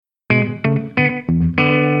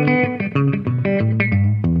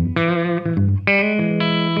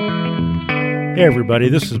Hey everybody,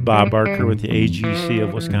 this is Bob Barker with the AGC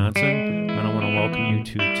of Wisconsin, and I want to welcome you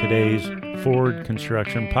to today's Ford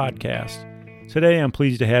Construction Podcast. Today I'm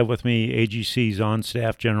pleased to have with me AGC's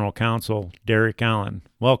on-staff General Counsel, Derek Allen.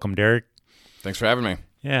 Welcome, Derek. Thanks for having me.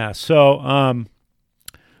 Yeah, so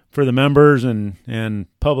for the members and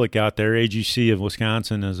public out there, AGC of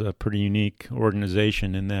Wisconsin is a pretty unique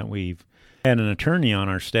organization in that we've had an attorney on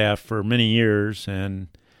our staff for many years, and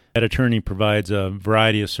that attorney provides a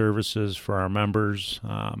variety of services for our members,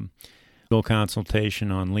 legal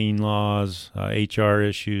consultation on lien laws, HR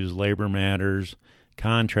issues, labor matters,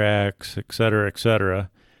 contracts, et cetera, et cetera.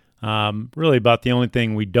 Really about the only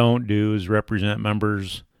thing we don't do is represent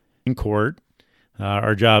members in court.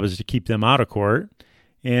 Our job is to keep them out of court,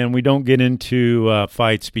 and we don't get into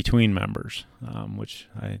fights between members, which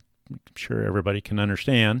I'm sure everybody can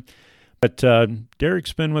understand. But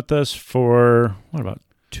Derek's been with us for, about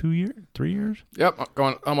 2 years, 3 years? Yep,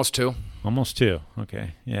 going almost 2. Almost 2.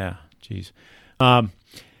 Okay. Yeah. Geez.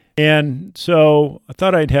 And so I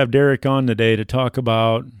thought I'd have Derek on today to talk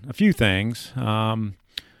about a few things. One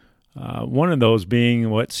of those being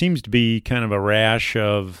what seems to be kind of a rash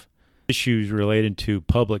of issues related to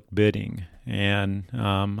public bidding. And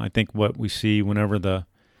I think what we see whenever the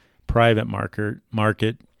private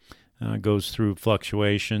market goes through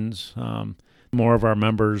fluctuations, more of our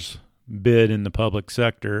members bid in the public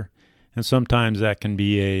sector, and sometimes that can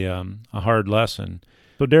be a hard lesson.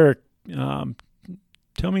 So, Derek,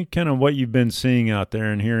 tell me kind of what you've been seeing out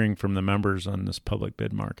there and hearing from the members on this public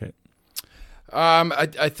bid market.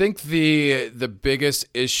 I think the biggest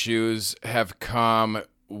issues have come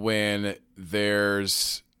when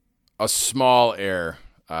there's a small error.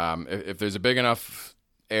 If there's a big enough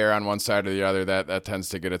error on one side or the other, that tends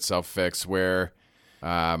to get itself fixed. Where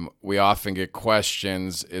we often get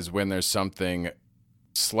questions is when there's something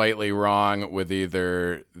slightly wrong with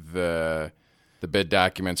either the bid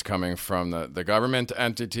documents coming from the government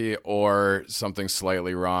entity or something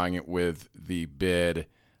slightly wrong with the bid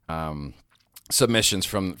submissions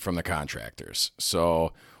from the contractors.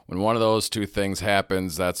 So when one of those two things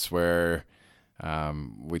happens, that's where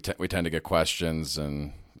we tend to get questions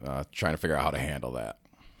and trying to figure out how to handle that.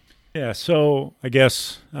 Yeah, so I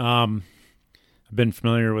guess I've been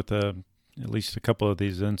familiar with at least a couple of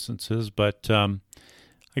these instances, but I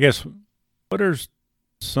guess what are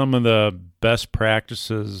some of the best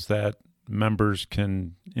practices that members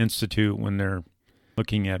can institute when they're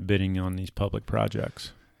looking at bidding on these public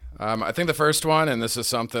projects? I think the first one, and this is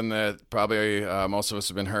something that probably most of us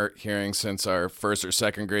have been hearing since our first or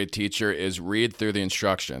second grade teacher, is read through the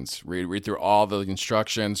instructions. Read through all the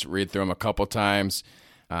instructions, read through them a couple times.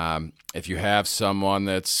 If you have someone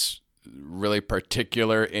that's really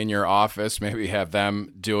particular in your office, maybe have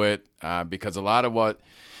them do it, because a lot of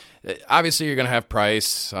obviously you're going to have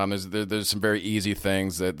price. There's some very easy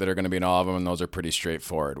things that are going to be in all of them, and those are pretty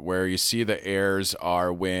straightforward. Where you see the errors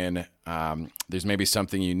are when there's maybe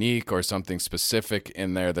something unique or something specific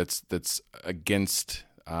in there that's against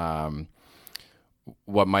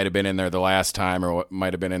what might have been in there the last time, or what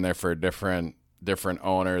might have been in there for a different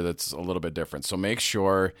owner that's a little bit different. So make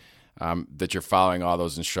sure that you're following all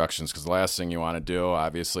those instructions, because the last thing you want to do,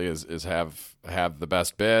 obviously, is have the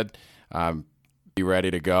best bid, be ready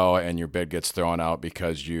to go, and your bid gets thrown out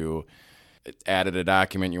because you added a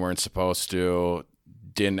document you weren't supposed to,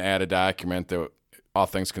 didn't add a document that, all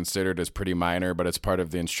things considered, is pretty minor, but it's part of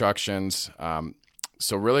the instructions.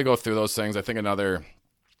 So really go through those things. I think another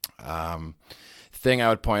thing I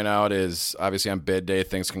would point out is, obviously on bid day,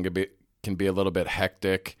 things can be a little bit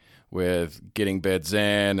hectic with getting bids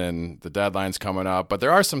in and the deadlines coming up. But there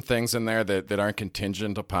are some things in there that aren't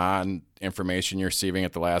contingent upon information you're receiving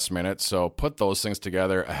at the last minute. So put those things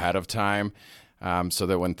together ahead of time, so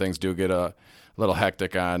that when things do get a little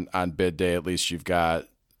hectic on bid day, at least you've got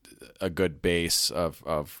a good base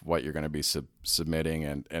of what you're going to be submitting.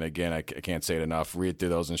 And again, I can't say it enough. Read through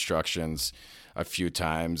those instructions a few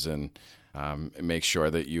times and make sure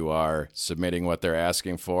that you are submitting what they're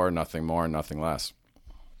asking for, nothing more, nothing less.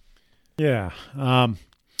 Yeah.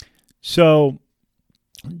 So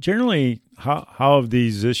generally, how have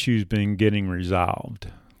these issues been getting resolved?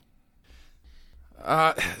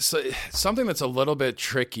 So something that's a little bit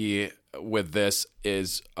tricky with this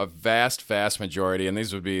is a vast majority, and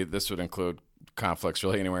this would include conflicts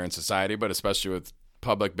really anywhere in society, but especially with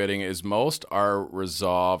public bidding, is most are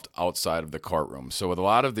resolved outside of the courtroom. So with a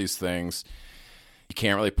lot of these things, you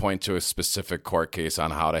can't really point to a specific court case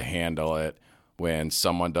on how to handle it when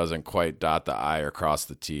someone doesn't quite dot the I or cross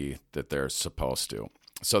the T that they're supposed to.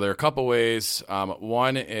 So there are a couple ways.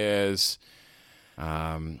 One is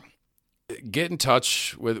Get in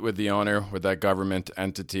touch with the owner, with that government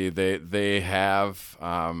entity. They have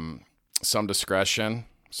some discretion.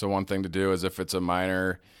 So one thing to do is if it's a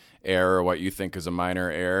minor error, what you think is a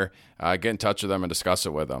minor error, get in touch with them and discuss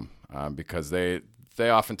it with them because they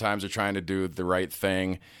oftentimes are trying to do the right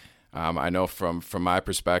thing. I know from my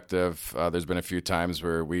perspective, there's been a few times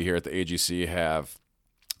where we here at the AGC have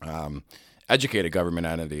educated government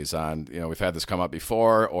entities on, we've had this come up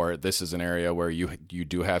before, or this is an area where you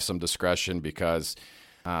do have some discretion because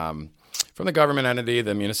from the government entity,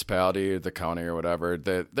 the municipality, the county, or whatever,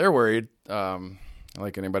 they're worried.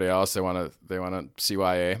 Like anybody else, they want to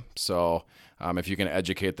CYA. So if you can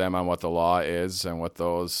educate them on what the law is and what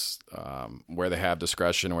those where they have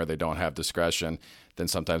discretion, where they don't have discretion, then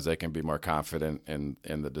sometimes they can be more confident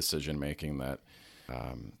in the decision making that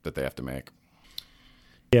they have to make.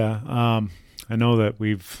 Yeah, I know that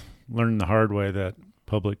we've learned the hard way that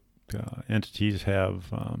public entities have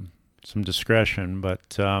some discretion,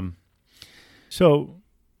 but so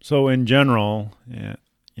in general,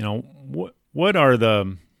 what are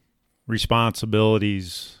the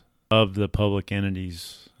responsibilities of the public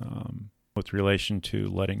entities with relation to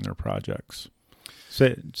letting their projects?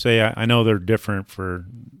 Say I know they're different for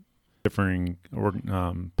differing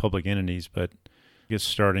public entities, but I guess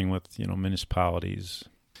starting with municipalities.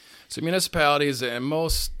 So municipalities and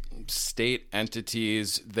most state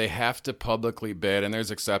entities, they have to publicly bid, and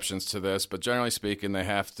there's exceptions to this, but generally speaking, they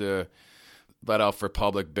have to let out for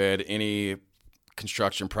public bid any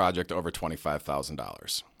construction project over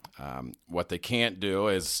 $25,000. What they can't do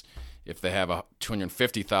is if they have a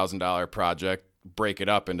 $250,000 project, break it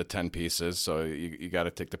up into 10 pieces. So you got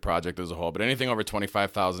to take the project as a whole. But anything over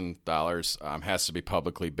 $25,000 has to be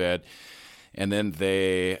publicly bid. And then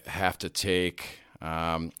they have to take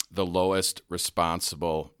the lowest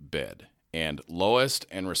responsible bid. And lowest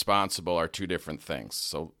and responsible are two different things.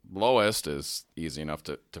 So lowest is easy enough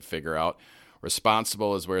to figure out.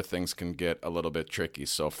 Responsible is where things can get a little bit tricky.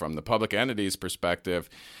 So from the public entity's perspective,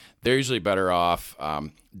 they're usually better off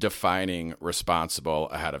defining responsible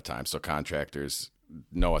ahead of time so contractors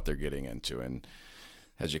know what they're getting into. And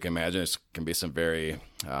as you can imagine, it can be some very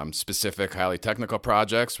specific, highly technical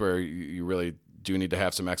projects where you really do need to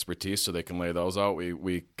have some expertise so they can lay those out.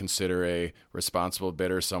 We consider a responsible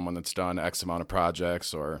bidder someone that's done X amount of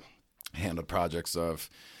projects or handled projects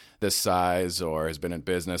of this size or has been in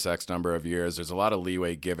business X number of years. There's a lot of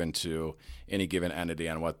leeway given to any given entity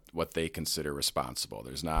on what they consider responsible.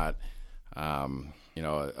 There's not a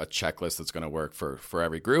checklist that's going to work for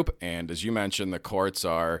every group. And as you mentioned, the courts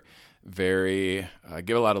are very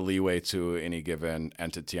give a lot of leeway to any given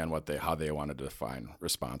entity on how they want to define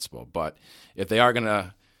responsible. But if they are going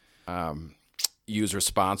to use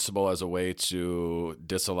responsible as a way to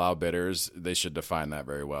disallow bidders, they should define that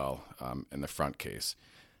very well in the front case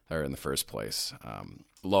or in the first place.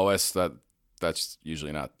 Lowest, that's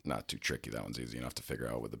usually not too tricky. That one's easy enough to figure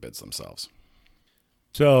out with the bids themselves.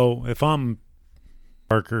 So if I'm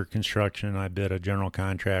Parker Construction, I bid a general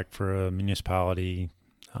contract for a municipality,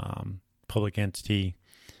 public entity,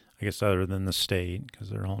 I guess other than the state because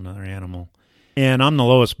they're a whole nother animal. And I'm the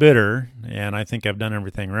lowest bidder, and I think I've done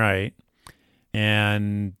everything right.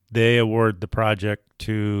 And they award the project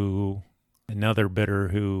to another bidder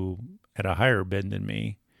who had a higher bid than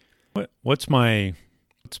me. What's my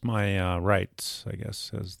rights, I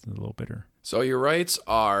guess, as the low bidder? So your rights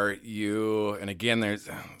are and again, there's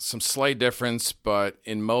some slight difference, but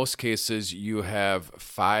in most cases, you have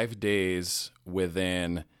 5 days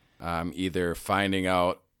within either finding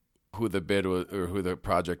out who the bid was or who the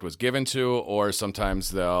project was given to, or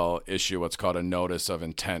sometimes they'll issue what's called a notice of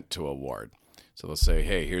intent to award. So they'll say,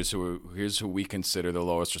 hey, here's who we consider the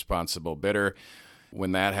lowest responsible bidder.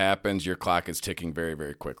 When that happens, your clock is ticking very,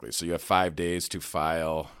 very quickly. So you have 5 days to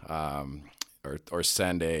file or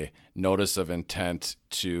send a notice of intent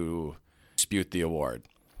to dispute the award.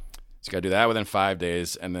 So you got to do that within 5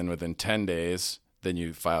 days, and then within 10 days, then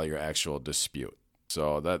you file your actual dispute.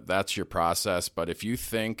 So that's your process. But if you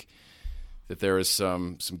think that there is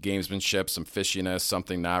some gamesmanship, some fishiness,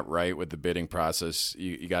 something not right with the bidding process,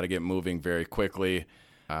 you got to get moving very quickly.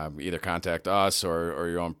 Either contact us or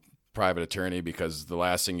your own private attorney, because the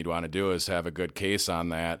last thing you'd want to do is have a good case on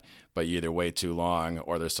that, but you either wait too long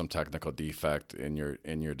or there's some technical defect in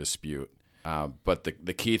your dispute. But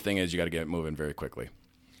the key thing is you got to get moving very quickly.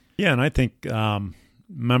 Yeah, and I think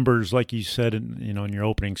members, like you said in your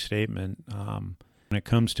opening statement, when it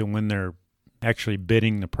comes to when they're actually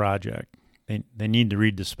bidding the project, they need to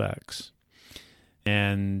read the specs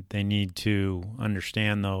and they need to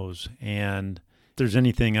understand those. And if there's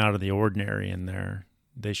anything out of the ordinary in there,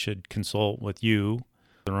 they should consult with you,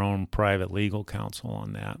 their own private legal counsel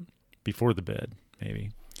on that. before the bid,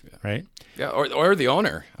 maybe, right? Yeah, or the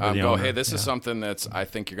owner. Or the Go, owner, hey, this is something that's I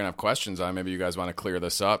think you're going to have questions on. Maybe you guys want to clear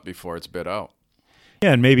this up before it's bid out.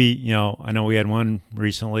 Yeah, and maybe, I know we had one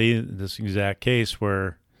recently, this exact case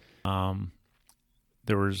where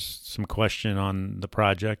there was some question on the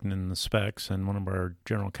project and in the specs, and one of our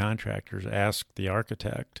general contractors asked the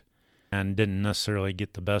architect and didn't necessarily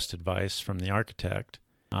get the best advice from the architect.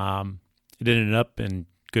 It ended up in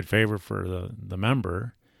good favor for the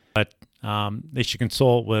member, but they should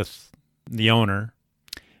consult with the owner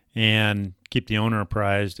and keep the owner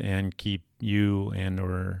apprised and keep you and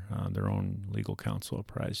or their own legal counsel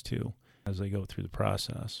apprised too as they go through the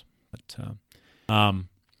process. But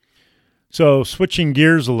so switching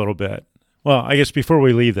gears a little bit. Well, I guess before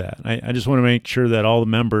we leave that, I just want to make sure that all the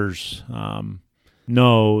members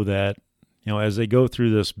know that, as they go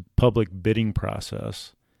through this public bidding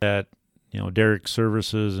process, that, Derrick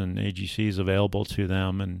Services and AGC is available to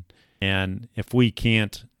them. And if we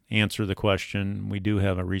can't answer the question, we do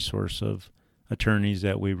have a resource of attorneys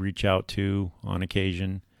that we reach out to on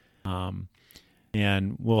occasion.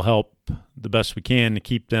 And we'll help the best we can to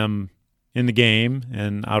keep them in the game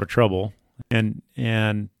and out of trouble. And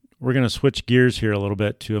we're going to switch gears here a little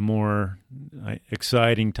bit to a more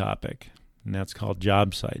exciting topic, and that's called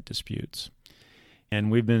job site disputes. And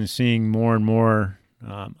we've been seeing more and more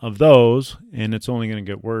of those, and it's only going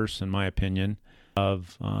to get worse, in my opinion,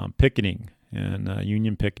 of picketing and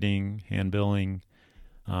union picketing, hand-billing,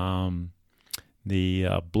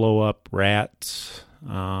 the blow-up rats,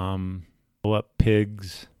 blow-up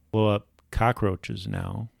pigs, blow-up cockroaches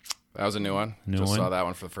now. That was a new one. Just saw that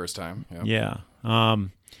one for the first time. Yep. Yeah.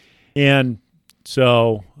 And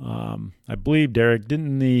so I believe, Derrick,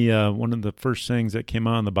 didn't one of the first things that came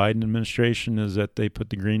out in the Biden administration is that they put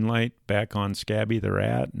the green light back on Scabby the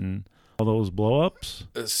rat and all those blow-ups?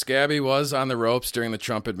 Scabby was on the ropes during the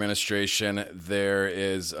Trump administration. There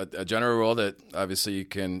is a general rule that obviously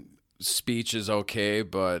speech is okay,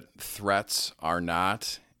 but threats are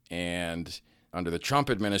not. And under the Trump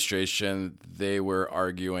administration, they were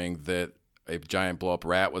arguing that a giant blow-up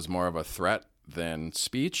rat was more of a threat than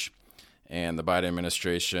speech. And the Biden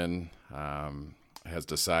administration has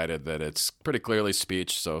decided that it's pretty clearly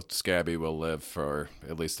speech, so Scabby will live for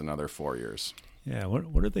at least another 4 years. Yeah,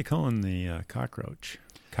 what are they calling the cockroach?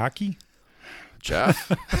 Cocky? Jeff?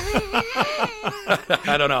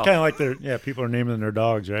 I don't know. Kind of like people are naming their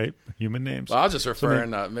dogs, right? Human names. Well, I was just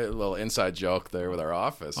referring a little inside joke there with our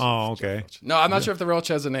office. Oh, okay. No, I'm not sure if the Roach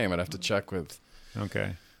has a name. I'd have to check with all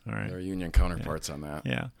right, their union counterparts on that.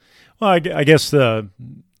 Yeah. Well, I guess the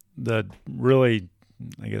really,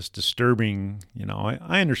 disturbing,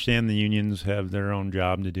 I understand the unions have their own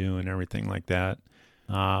job to do and everything like that.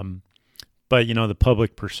 But, the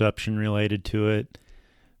public perception related to it,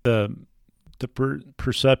 the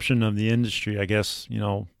perception of the industry, I guess,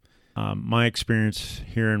 my experience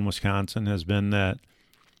here in Wisconsin has been that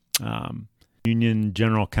union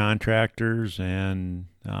general contractors and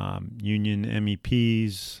union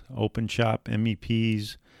MEPs, open shop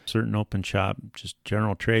MEPs, certain open shop, just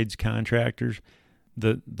general trades contractors,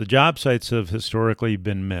 the job sites have historically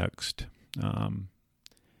been mixed.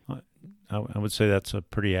 I would say that's a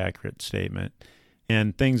pretty accurate statement.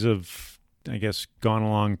 And things have, gone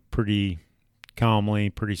along pretty calmly,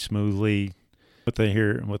 pretty smoothly, with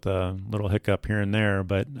a little hiccup here and there.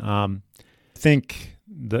 But I think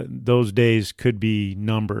those days could be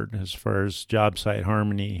numbered as far as job site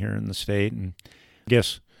harmony here in the state. And I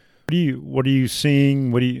guess, what are you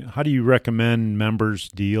seeing? How do you recommend members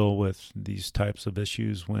deal with these types of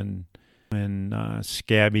issues when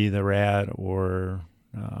Scabby the rat or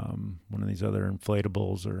one of these other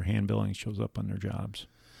inflatables or hand billing shows up on their jobs?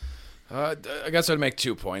 I guess I'd make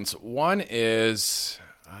 2 points. One is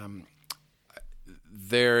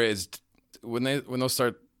there is when those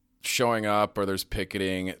start showing up or there's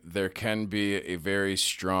picketing, there can be a very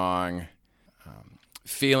strong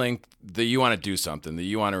feeling that you want to do something, that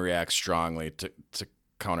you want to react strongly to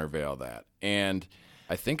countervail that. And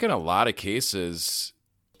I think in a lot of cases,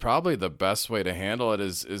 probably the best way to handle it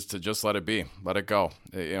is to just let it be, let it go.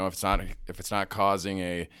 If it's not causing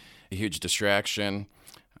a huge distraction,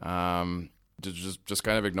 just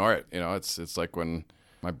kind of ignore it. It's like when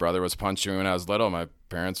my brother was punching me when I was little, my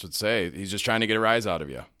parents would say, he's just trying to get a rise out of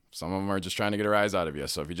you. Some of them are just trying to get a rise out of you.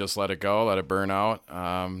 So if you just let it go, let it burn out,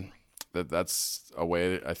 that's a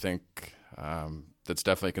way I think that's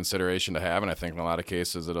definitely a consideration to have. And I think in a lot of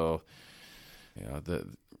cases it'll, the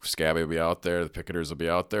Scabby will be out there, the picketers will be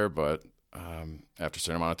out there, but after a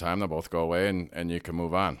certain amount of time, they'll both go away and you can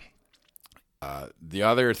move on. The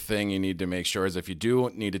other thing you need to make sure is if you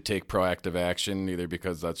do need to take proactive action, either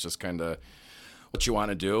because that's just kind of what you want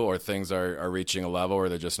to do, or things are reaching a level where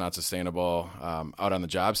they're just not sustainable out on the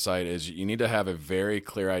job site, is you need to have a very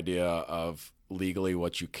clear idea of legally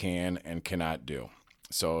what you can and cannot do.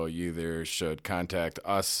 So you either should contact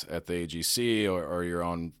us at the AGC or your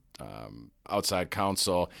own outside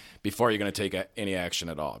counsel before you're going to take any action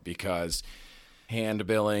at all, because hand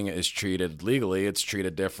billing is treated legally. It's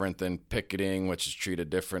treated different than picketing, which is treated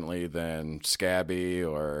differently than scabby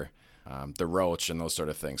or the roach and those sort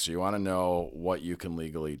of things. So you want to know what you can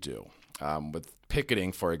legally do. With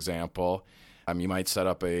picketing, for example, you might set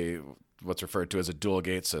up what's referred to as a dual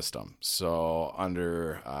gate system. So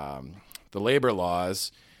under the labor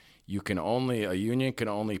laws, a union can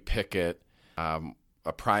only picket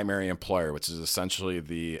a primary employer, which is essentially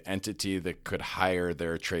the entity that could hire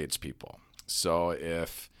their tradespeople. So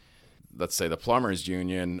if, let's say, the plumbers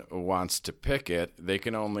union wants to picket, they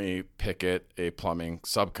can only picket a plumbing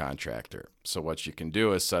subcontractor. So what you can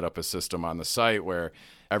do is set up a system on the site where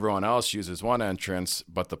everyone else uses one entrance,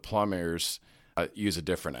 but the plumbers use a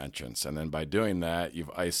different entrance. And then by doing that,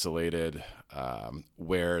 you've isolated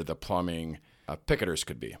where the plumbing picketers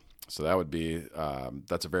could be. So that would be,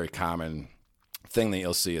 that's a very common thing that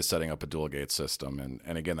you'll see, is setting up a dual gate system.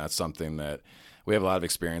 And again, that's something that we have a lot of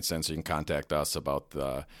experience in, so you can contact us about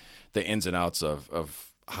the ins and outs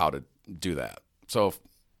of how to do that. So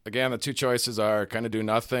again, the two choices are kind of do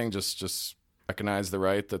nothing, just recognize the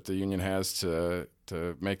right that the union has to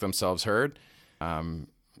make themselves heard, and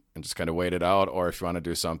just kind of wait it out. Or if you want to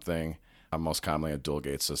do something, most commonly a dual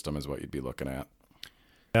gate system is what you'd be looking at.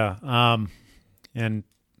 Yeah, and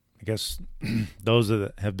I guess those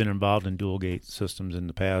that have been involved in dual gate systems in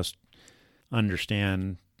the past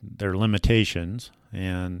understand their limitations,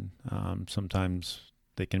 and sometimes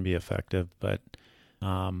they can be effective, but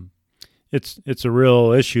it's a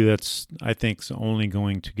real issue that's, I think, only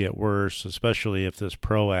going to get worse, especially if this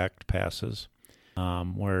PRO Act passes,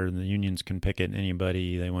 where the unions can picket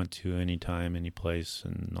anybody they want to, anytime, any place,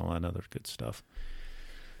 and all that other good stuff.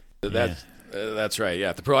 That's right. Yeah,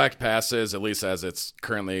 if the PRO Act passes, at least as it's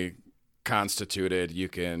currently constituted, you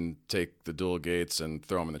can take the dual gates and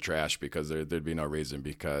throw them in the trash, because there'd be no reason,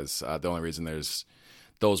 because the only reason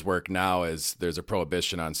those work now is there's a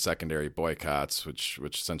prohibition on secondary boycotts, which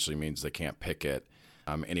essentially means they can't picket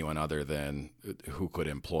anyone other than who could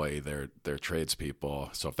employ their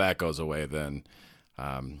tradespeople. So if that goes away, then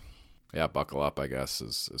buckle up, I guess,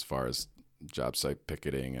 as far as job site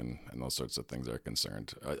picketing and those sorts of things are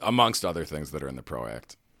concerned, amongst other things that are in the PRO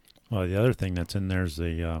Act. Well, the other thing that's in there is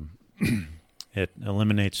it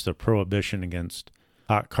eliminates the prohibition against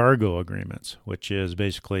hot cargo agreements, which is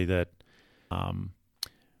basically that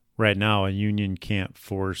right now a union can't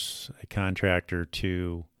force a contractor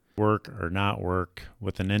to work or not work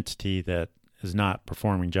with an entity that is not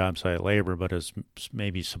performing job site labor, but is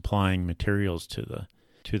maybe supplying materials to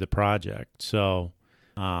the project. So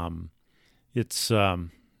it's going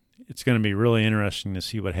to be really interesting to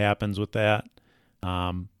see what happens with that.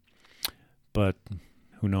 But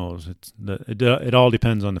who knows? It all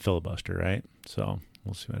depends on the filibuster, right? So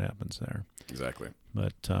we'll see what happens there. Exactly.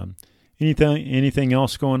 But anything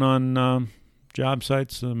else going on job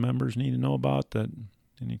sites the members need to know about? That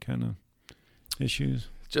any kind of issues?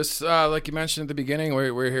 Just like you mentioned at the beginning,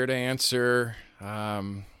 we're here to answer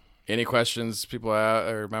any questions people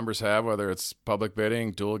or members have, whether it's public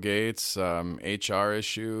bidding, dual gates, HR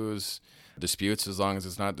issues, disputes, as long as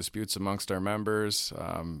it's not disputes amongst our members.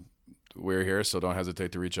 We're here, so don't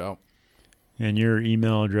hesitate to reach out. And your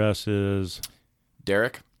email address is?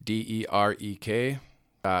 Derek, DEREK,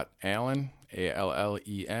 Allen,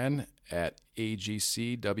 ALLEN,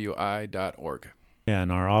 @agcwi.org.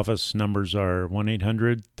 And our office numbers are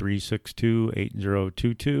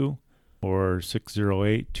 1-800-362-8022 or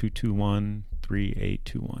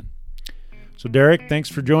 608-221-3821. So, Derek, thanks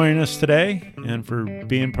for joining us today and for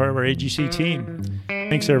being part of our AGC team.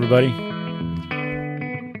 Thanks, everybody.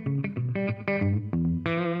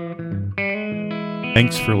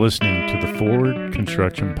 Thanks for listening to the Forward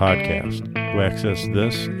Construction Podcast. To access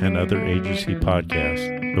this and other AGC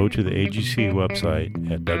podcasts, go to the AGC website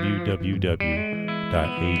at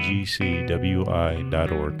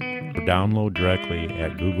www.agcwi.org or download directly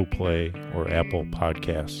at Google Play or Apple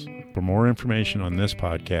Podcasts. For more information on this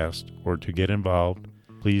podcast or to get involved,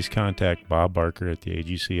 please contact Bob Barker at the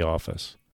AGC office.